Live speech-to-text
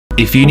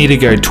If you need to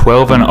go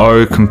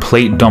 12-0,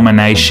 complete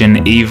domination,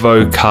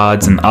 Evo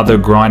cards and other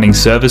grinding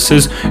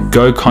services,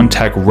 go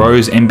contact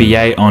Rose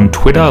NBA on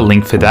Twitter,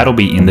 link for that will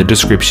be in the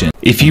description.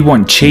 If you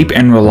want cheap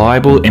and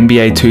reliable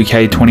NBA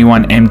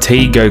 2K21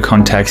 MT, go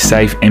contact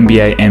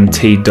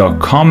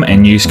safenbamt.com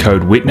and use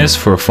code WITNESS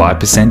for a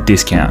 5%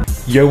 discount.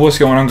 Yo, what's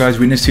going on guys?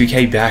 Witness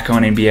 2K back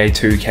on NBA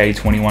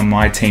 2K21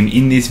 My Team.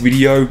 In this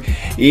video,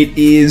 it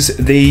is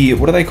the,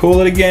 what do they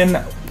call it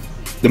again?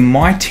 The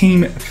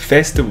MyTeam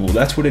Festival.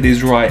 That's what it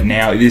is right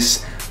now.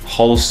 This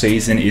whole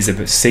season is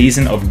a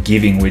season of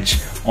giving, which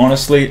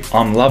honestly,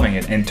 I'm loving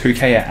it. And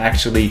 2K are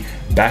actually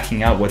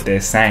backing up what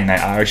they're saying. They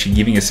are actually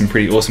giving us some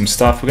pretty awesome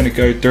stuff. We're going to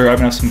go through,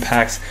 open up some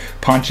packs,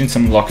 punch in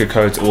some locker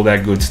codes, all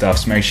that good stuff.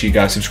 So make sure you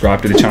guys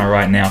subscribe to the channel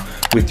right now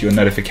with your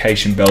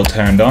notification bell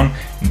turned on,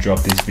 and drop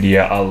this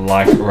video a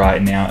like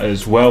right now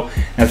as well.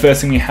 Now, the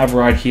first thing we have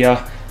right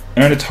here,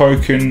 earn a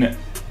token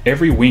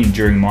every win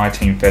during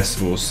MyTeam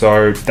Festival.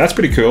 So that's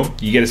pretty cool.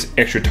 You get an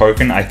extra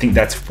token. I think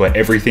that's for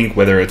everything,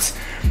 whether it's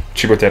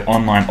triple threat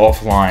online,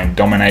 offline,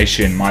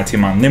 domination,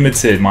 MyTeam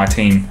Unlimited,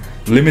 MyTeam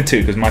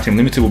Limited, because MyTeam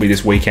Limited will be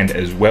this weekend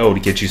as well to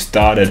get you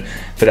started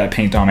for that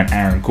Pink Diamond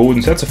Aaron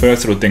Gordon. So that's the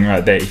first little thing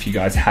right there if you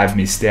guys have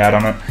missed out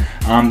on it.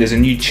 There's a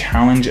new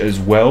challenge as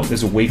well.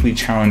 There's a weekly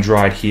challenge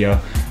right here.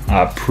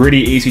 Pretty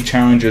easy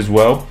challenge as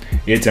well.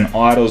 It's an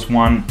idols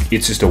one.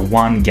 It's just a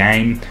one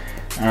game.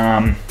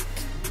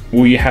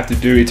 All you have to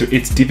do,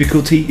 it's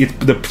difficulty.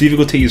 The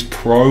difficulty is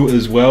pro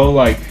as well.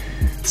 Like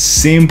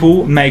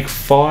simple, make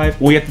 5.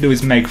 All you have to do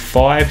is make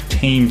 5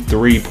 team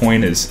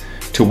 3-pointers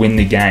to win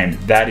the game.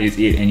 That is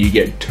it, and you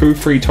get 2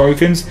 free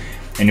tokens,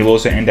 and you'll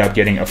also end up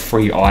getting a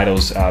free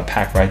idols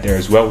pack right there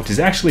as well, which is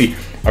actually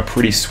a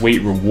pretty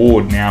sweet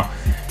reward. Now,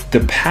 the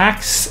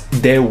packs,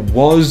 there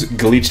was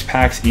glitched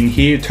packs in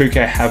here.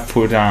 2K have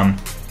put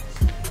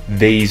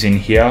these in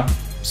here,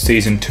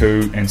 season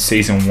 2 and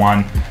season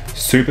 1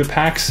 super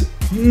packs.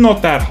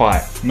 Not that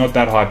hype, not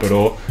that hype at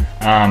all.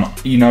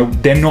 You know,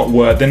 they're not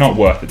worth it.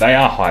 They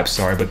are hype,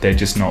 sorry, but they're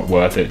just not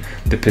worth it.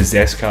 The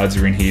possess cards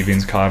are in here: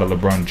 Vince Carter,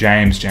 LeBron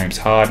James, James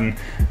Harden,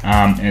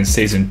 and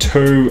season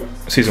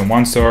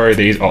 1, sorry,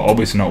 these are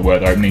obviously not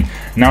worth opening.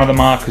 None of them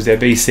are, because they're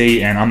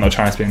BC, and I'm not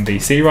trying to spend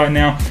BC right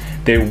now.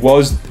 There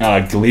was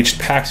glitched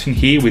packs in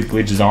here with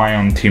Diamond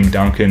Zion, Tim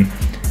Duncan,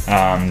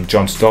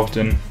 John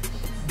Stockton,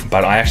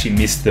 but I actually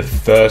missed the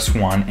first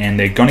one, and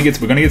we're gonna get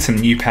some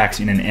new packs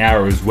in an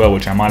hour as well,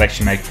 which I might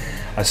actually make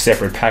a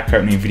separate pack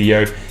opening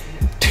video.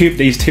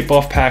 These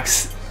tip-off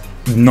packs,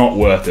 not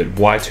worth it.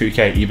 Why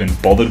 2K even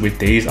bothered with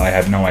these, I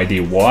have no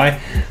idea why.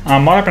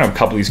 Might open up a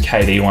couple of these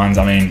KD ones.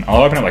 I mean,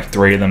 I'll open up like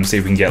 3 of them, see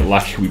if we can get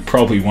lucky. We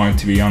probably won't,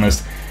 to be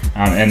honest.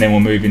 And then we'll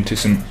move into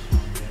some,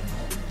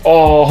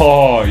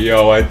 oh,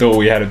 yo, I thought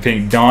we had a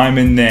pink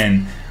diamond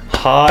then.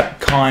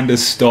 Heart kinda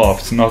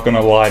stopped, not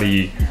gonna lie to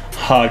you.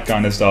 Heart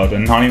kinda stopped. A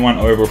 91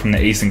 overall from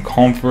the Eastern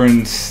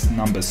Conference,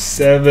 number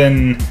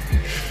 7.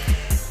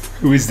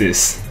 Who is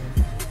this?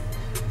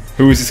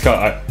 Who is this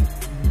card?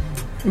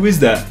 Who is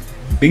that?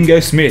 Bingo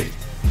Smith.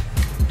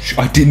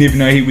 I didn't even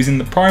know he was in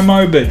the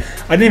promo, but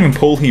I didn't even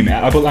pull him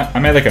out. I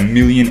made like a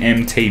million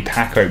MT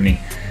pack opening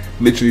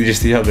literally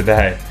just the other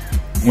day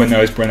when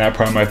that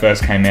promo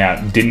first came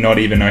out. Did not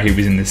even know he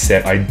was in the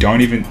set. I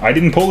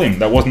didn't pull him.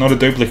 That was not a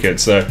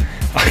duplicate, so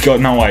I got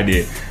no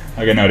idea.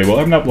 We'll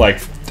open up like,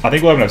 I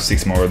think we'll open up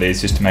 6 more of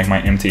these just to make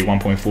my MT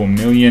 1.4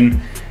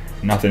 million.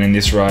 Nothing in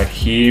this right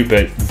here,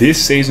 but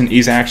this season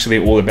is actually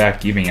all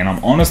about giving, and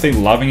I'm honestly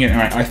loving it. And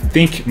I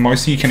think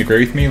most of you can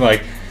agree with me.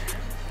 Like,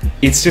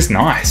 it's just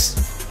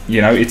nice.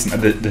 You know, it's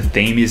the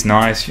theme is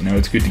nice. You know,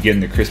 it's good to get in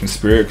the Christmas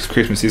spirit, because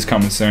Christmas is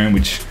coming soon,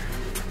 which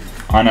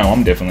I know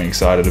I'm definitely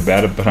excited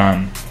about it. But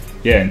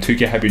yeah, and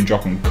 2K have been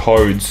dropping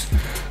codes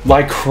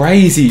like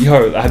crazy.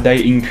 Yo, have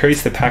they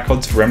increased the pack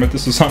odds for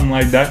Amethyst or something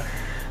like that?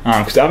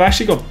 Because I've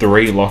actually got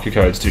 3 locker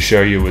codes to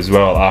show you as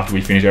well after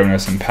we finish opening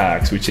some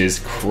packs, which is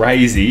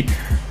crazy.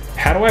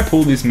 How do I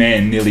pull this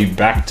man nearly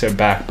back to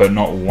back, but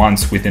not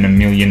once within a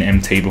million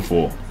MT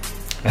before?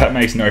 That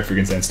makes no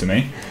freaking sense to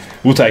me.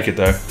 We'll take it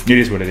though. It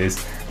is what it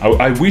is.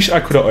 I wish I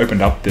could have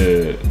opened up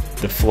the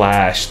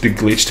flash, the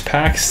glitched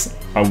packs.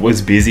 I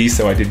was busy,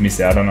 so I did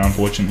miss out on it,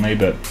 unfortunately,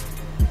 but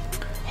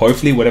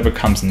hopefully whatever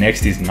comes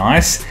next is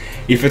nice.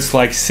 If it's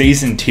like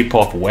season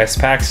tip-off West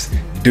packs,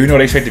 do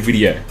not expect a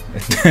video.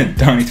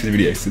 Don't expect a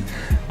video.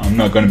 I'm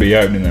not going to be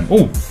opening them.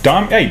 Oh,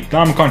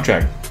 diamond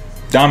contract.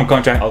 Diamond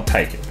contract, I'll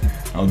take it.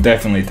 I'll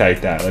definitely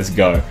take that. Let's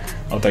go.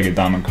 I'll take a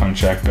diamond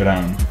contract. But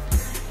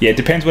yeah, it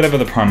depends whatever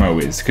the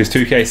promo is, because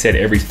 2K said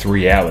every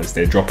 3 hours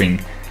they're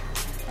dropping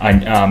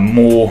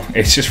more.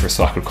 It's just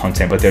recycled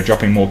content, but they're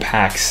dropping more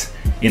packs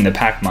in the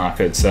pack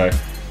market. So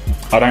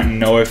I don't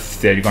know if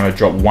they're going to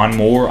drop 1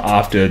 more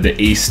after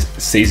the East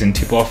season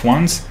tip-off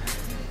ones.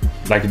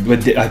 Like,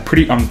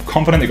 I'm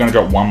confident they're going to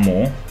drop 1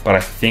 more, but I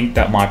think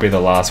that might be the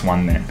last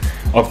one then.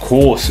 Of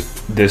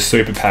course, the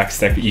super packs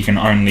that you can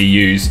only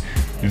use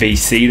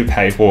VC to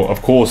pay for,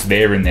 of course,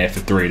 they're in there for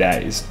 3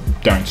 days.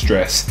 Don't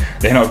stress.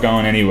 They're not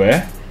going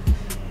anywhere.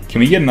 Can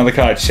we get another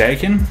card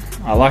shaken?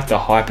 I like the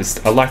hype.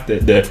 I like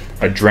the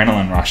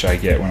adrenaline rush I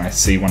get when I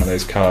see one of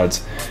those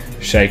cards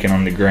shaking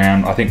on the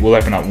ground. I think we'll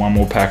open up one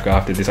more pack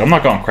after this. I'm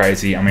not going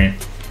crazy. I mean,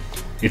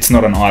 it's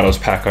not an Idols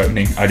pack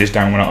opening. I just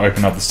don't want to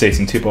open up the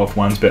season tip-off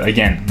ones. But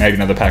again, maybe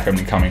another pack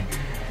opening coming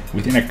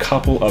within a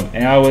couple of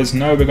hours.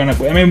 No, we're gonna.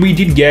 I mean, we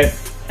did get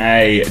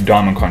a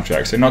diamond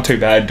contract, so not too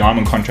bad.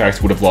 Diamond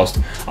contracts would have lost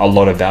a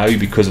lot of value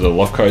because of the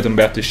lock codes I'm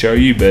about to show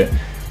you, but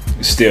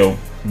still,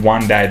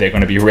 one day they're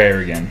going to be rare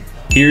again.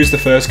 Here's the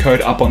first code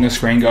up on the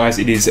screen, guys.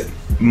 It is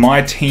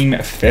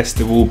MyTeam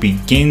Festival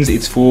Begins.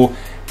 It's for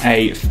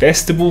a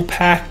festival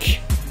pack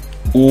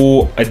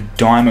or a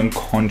diamond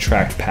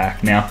contract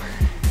pack. Now,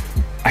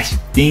 I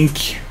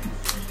think,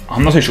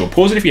 I'm not so sure.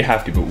 Pause it if you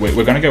have to, but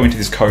we're going to go into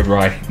this code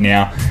right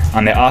now.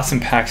 And there are some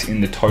packs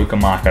in the token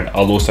market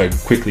I'll also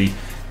quickly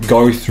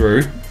go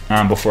through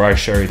before I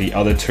show you the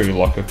other two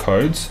locker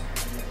codes.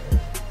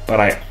 But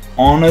I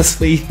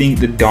honestly think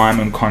the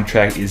diamond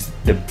contract is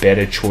the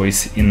better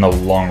choice in the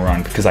long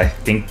run, because I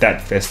think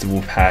that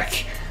festival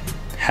pack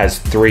has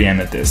 3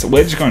 amethysts. So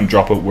we're just going to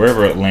drop it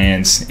wherever it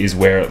lands is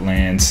where it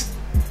lands.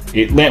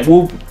 It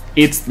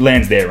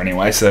lands there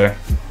anyway, so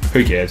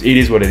who cares? It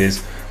is what it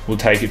is. We'll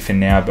take it for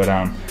now. But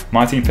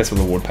MyTeam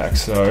Festival award pack.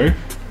 So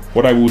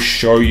what I will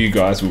show you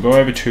guys, we'll go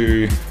over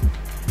to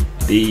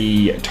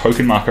the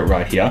token market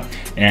right here,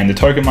 and the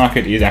token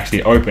market is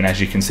actually open,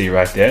 as you can see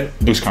right there.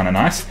 It looks kind of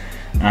nice.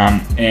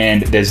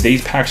 And there's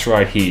these packs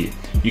right here.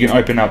 You can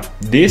open up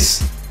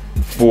this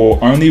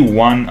for only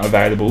 1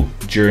 available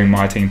during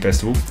MyTeam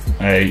Festival,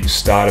 a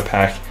starter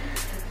pack,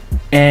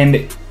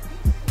 and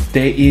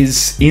there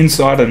is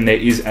inside them there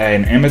is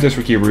an Amethyst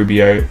Ricky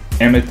Rubio,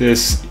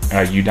 Amethyst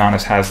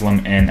Udonis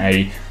Haslam, and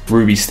a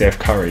Ruby Steph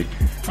Curry.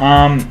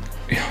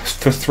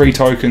 For 3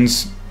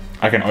 tokens,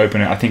 I can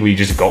open it. I think we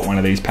just got one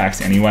of these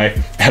packs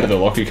anyway out of the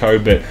locker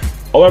code, but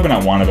I'll open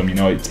up one of them. You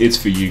know, it's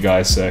for you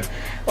guys. So,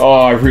 oh,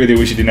 I really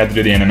wish I didn't have to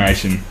do the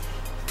animation.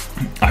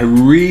 I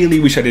really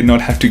wish I did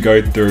not have to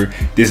go through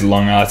this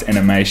long ass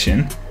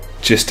animation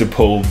just to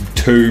pull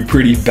 2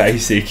 pretty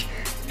basic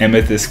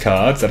amethyst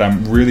cards that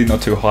I'm really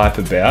not too hype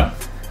about.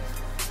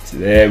 So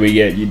there we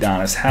get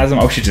Udonis Haslam.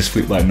 I should just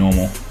flip like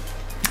normal.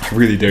 I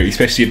really do,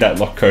 especially if that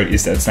lock code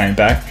is that same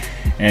pack.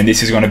 And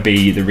this is going to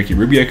be the Ricky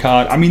Rubio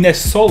card. I mean, they're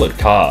solid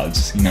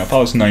cards. You know, if I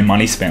was no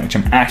money spent, which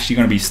I'm actually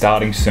going to be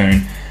starting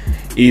soon,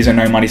 is a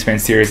no money spent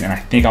series, and I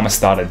think I'm going to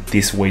start it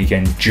this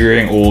weekend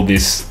during all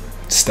this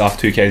stuff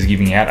 2K is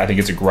giving out. I think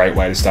it's a great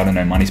way to start a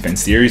no money spent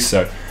series,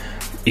 so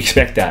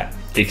expect that.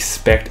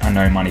 Expect a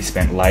no money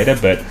spent later.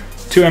 But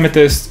 2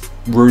 amethyst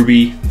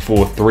ruby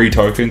for 3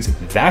 tokens,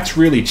 that's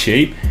really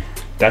cheap.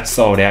 That's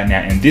sold out now.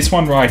 And this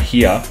one right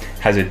here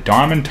has a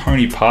diamond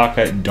Tony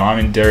Parker,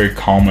 diamond Derek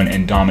Coleman,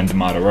 and diamond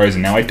DeMar DeRozan.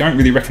 Now, I don't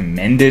really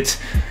recommend it,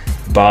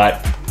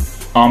 but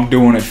I'm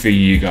doing it for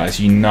you guys.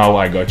 You know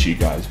I got you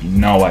guys. You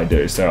know I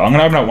do. So I'm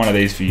gonna open up one of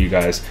these for you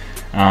guys.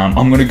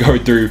 I'm gonna go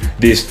through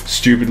this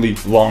stupidly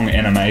long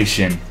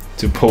animation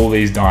to pull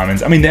these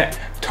diamonds. I mean, that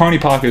Tony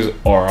Parker's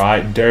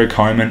alright. Derek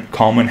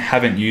Coleman,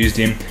 haven't used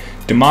him.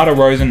 DeMar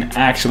DeRozan,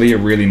 actually a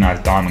really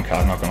nice diamond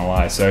card, not gonna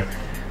lie. So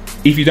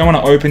if you don't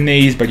want to open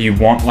these, but you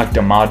want like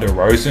DeMar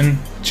DeRozan,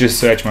 just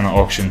search him on an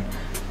auction,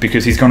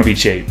 because he's gonna be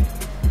cheap.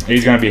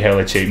 He's gonna be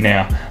hella cheap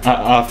now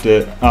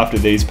after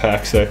these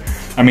packs. So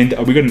I mean,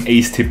 we got an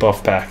East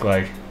tip-off pack.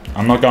 Like,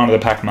 I'm not going to the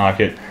pack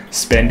market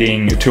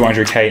spending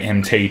 200k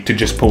MT to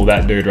just pull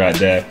that dude right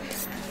there.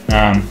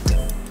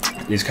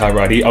 This card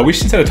right here. I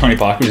wish instead of Tony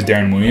Parker it was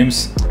Darren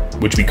Williams,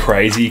 which would be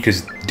crazy,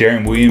 because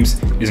Darren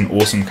Williams is an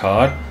awesome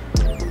card.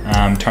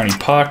 Tony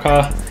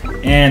Parker,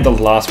 and the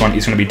last one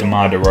is going to be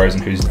DeMar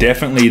DeRozan, who's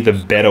definitely the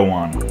better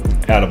one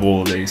out of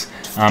all of these.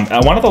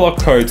 One of the lock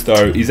codes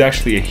though is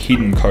actually a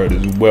hidden code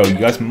as well. You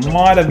guys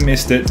might have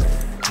missed it.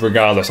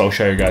 Regardless, I'll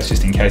show you guys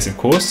just in case, of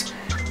course.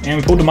 And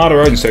we pulled DeMar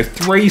DeRozan, so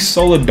 3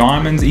 solid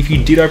diamonds. If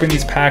you did open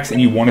these packs and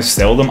you want to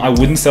sell them, I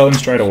wouldn't sell them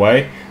straight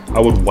away.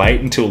 I would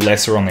wait until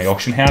lesser on the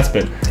auction house,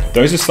 but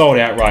those are sold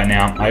out right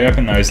now. I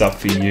open those up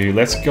for you.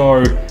 Let's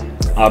go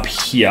up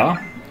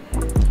here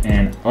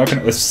and open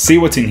it. Let's see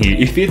what's in here.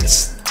 If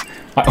it's,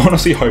 I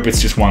honestly hope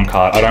it's just 1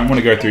 card. I don't want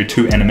to go through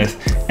 2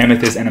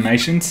 amethyst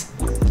animations.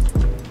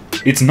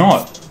 It's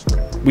not.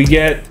 We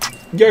get,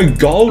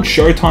 gold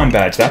Showtime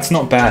badge. That's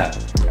not bad.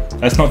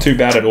 That's not too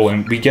bad at all.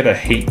 And we get a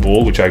heat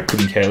ball, which I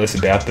couldn't care less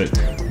about, but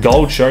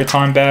gold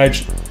Showtime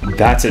badge,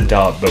 that's a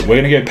dub. But we're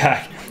gonna get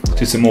back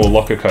to some more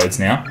locker codes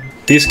now.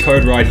 This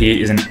code right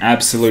here is an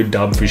absolute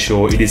dub for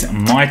sure. It is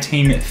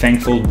MyTeam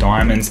Thankful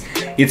Diamonds.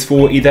 It's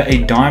for either a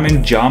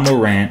Diamond Ja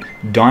Morant,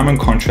 Diamond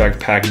Contract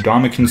Pack,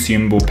 Diamond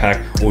Consumable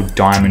Pack, or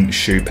Diamond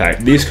Shoe Pack.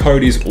 This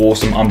code is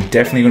awesome. I'm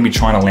definitely going to be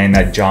trying to land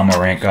that Ja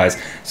Morant, guys.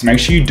 So make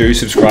sure you do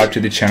subscribe to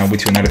the channel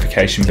with your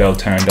notification bell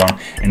turned on,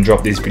 and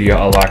drop this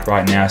video a like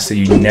right now so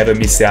you never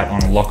miss out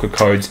on locker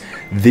codes.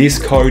 This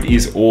code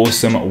is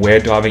awesome. We're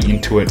diving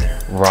into it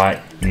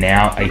right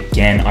now.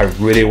 Again, I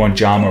really want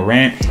Ja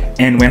Morant,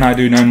 and when I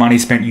do no money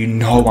spent, you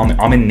know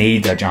I'm in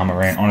need that Ja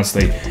Morant,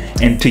 honestly.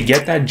 And to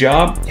get that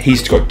job,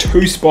 he's got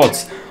 2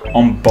 spots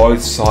on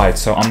both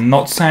sides, so I'm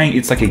not saying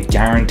it's like a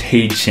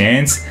guaranteed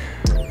chance,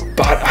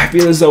 but I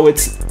feel as though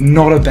it's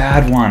not a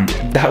bad one.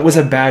 That was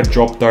a bad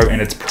drop though,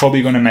 and it's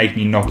probably going to make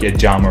me not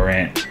get Ja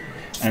Morant.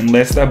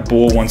 Unless that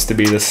ball wants to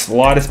be the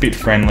slightest bit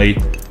friendly.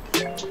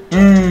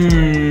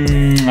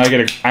 I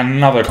get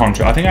another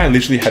contract. I think I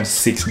literally have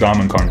 6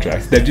 diamond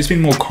contracts. They've just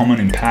been more common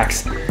in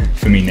packs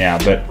for me now,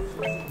 but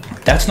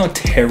that's not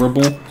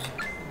terrible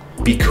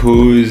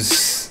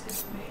because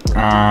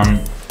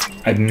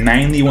I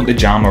mainly want the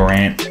Ja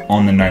Morant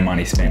on the no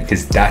money spend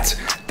because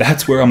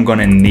that's where I'm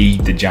gonna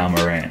need the Ja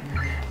Morant.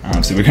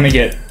 So we're gonna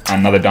get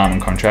another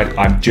diamond contract.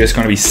 I'm just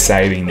gonna be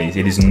saving these.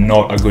 It is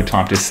not a good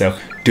time to sell.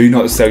 Do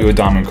not sell your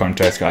diamond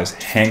contracts, guys.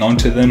 Hang on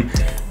to them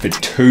for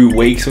 2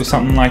 weeks or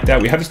something like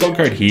that. We have a stock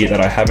code here that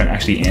I haven't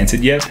actually answered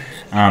yet.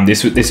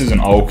 This is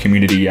an old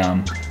community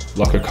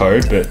locker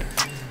code, but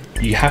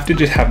you have to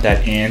just have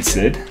that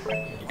answered.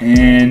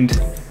 And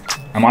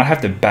I might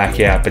have to back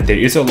out, but there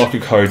is a locker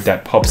code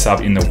that pops up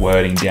in the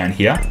wording down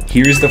here.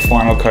 Here is the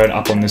final code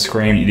up on the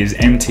screen. It is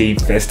MT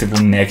Festival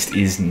next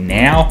is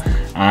now.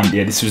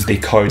 Yeah, this was the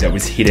code that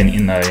was hidden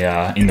in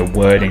the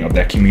wording of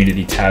that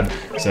community tab.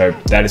 So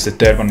that is the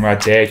 3rd one right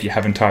there. If you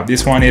haven't typed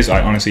this one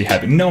I honestly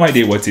have no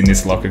idea what's in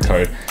this locker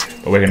code,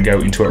 but we're gonna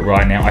go into it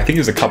right now. I think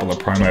there's a couple of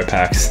promo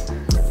packs.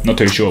 Not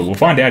too sure. We'll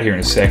find out here in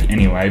a sec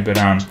anyway, but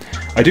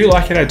I do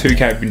like it how 2K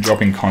have been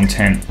dropping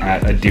content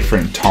at a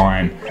different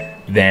time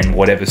than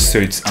whatever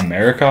suits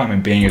America. I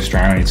mean, being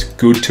Australian, it's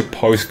good to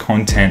post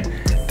content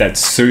that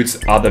suits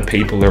other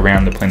people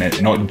around the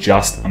planet, not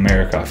just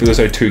America. I feel as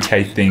though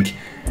 2K think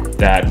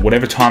that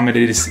whatever time it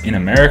is in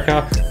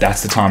America,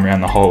 that's the time around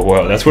the whole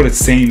world. That's what it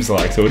seems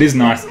like. So it is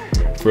nice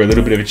for a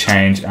little bit of a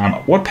change.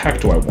 What pack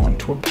do I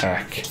want? What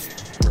pack?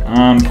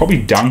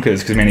 Probably Dunkers,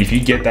 because I mean, if you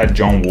get that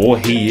John Wall,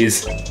 he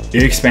is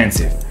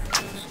expensive.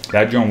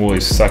 That John Wall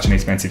is such an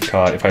expensive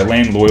card. If I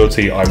land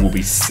loyalty, I will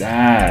be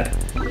sad.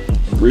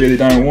 Really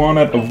don't want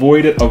it.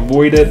 Avoid it.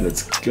 Avoid it.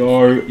 Let's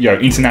go. Yo,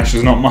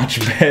 international is not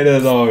much better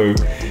though.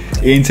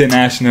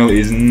 International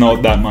is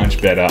not that much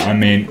better. I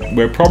mean,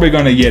 we're probably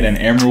going to get an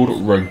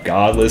emerald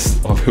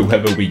regardless of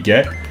whoever we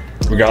get,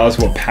 regardless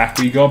of what pack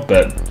we got,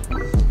 but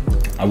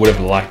I would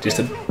have liked just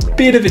a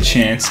bit of a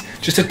chance,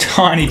 just a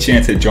tiny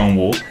chance at John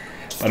Wall.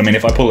 But I mean,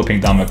 if I pull a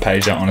Pink Diamond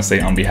page, honestly,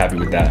 I'll be happy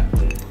with that.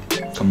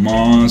 Come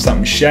on,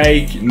 something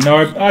shake.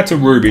 Nope, it's a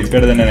ruby. It's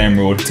better than an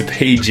emerald. It's a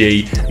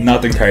PG.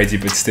 Nothing crazy,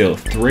 but still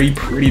 3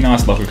 pretty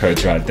nice locker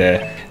codes right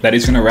there. That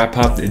is going to wrap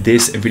up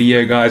this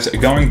video, guys.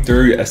 Going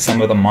through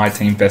some of the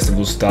MyTeam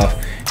Festival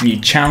stuff. New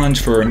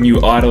challenge for a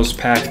new idols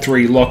pack,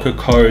 3 locker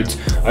codes.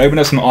 I opened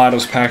up some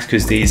idols packs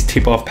because these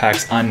tip-off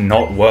packs are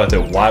not worth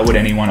it. Why would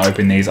anyone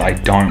open these? I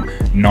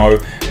don't know.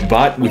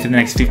 But within the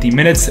next 50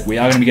 minutes, we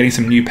are going to be getting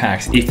some new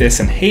packs. If there's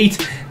some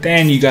heat,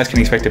 then you guys can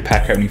expect a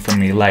pack opening from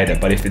me later.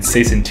 But if it's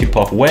season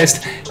tip-off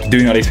west,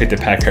 do not expect a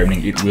pack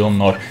opening. It will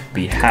not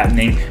be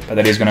happening. But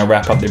that is going to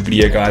wrap up the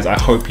video, guys. I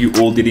hope you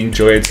all did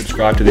enjoy it.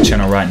 Subscribe to the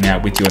channel right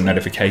now with your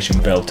notification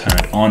bell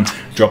turned on.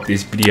 Drop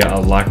this video a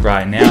like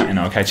right now, and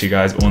I'll catch you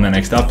guys on the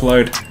next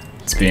upload.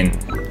 It's been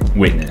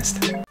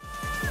witnessed.